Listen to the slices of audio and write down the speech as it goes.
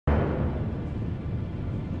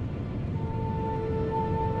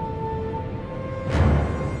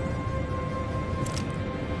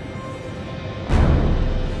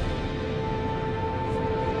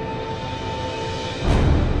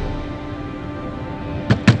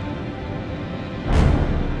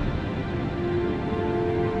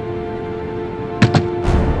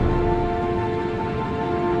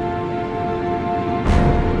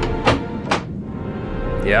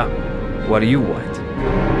What do you want?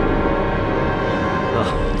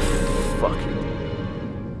 Oh, fuck it.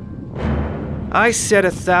 I said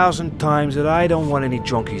 1,000 times that I don't want any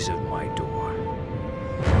junkies at my door.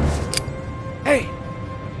 Hey!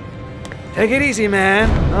 Take it easy, man,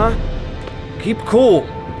 huh? Keep cool.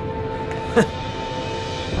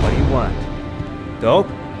 What do you want? Dope?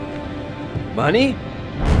 Money?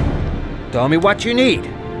 Tell me what you need.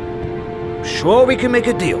 Sure we can make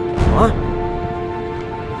a deal, huh?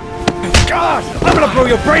 God! I'm gonna blow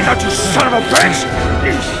your brains out, you son of a bitch!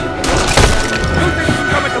 You think you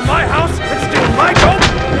come into my house and steal my dope?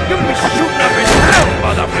 You're gonna be shooting up in hell,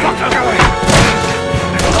 motherfucker!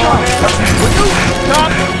 Will you stop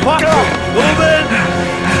fucking moving?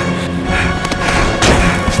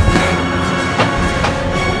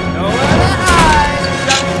 Nowhere to hide,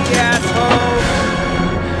 junkie asshole!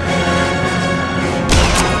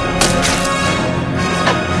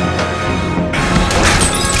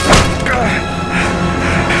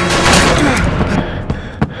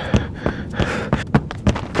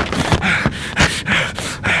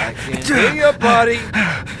 Hear your buddy.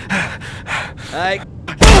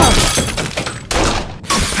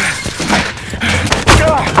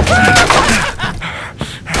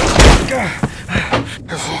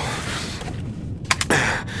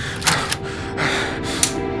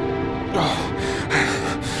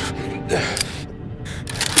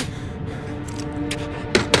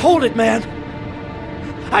 Hold it, man.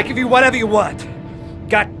 I give you whatever you want.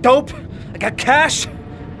 Got dope? I got cash?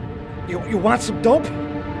 You want some dope?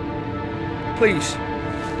 Please.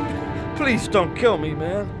 Please don't kill me,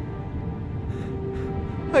 man.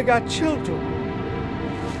 I got children.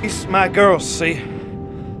 These my girls, see?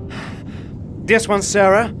 This one's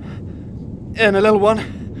Sarah. And the little one,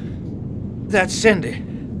 that's Cindy.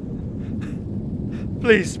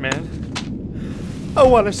 Please, man. I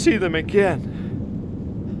want to see them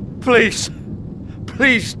again. Please.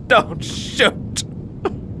 Please don't shoot.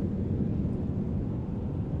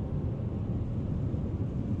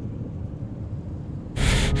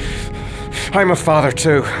 I'm a father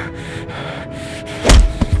too.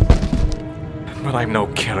 But I'm no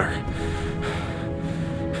killer.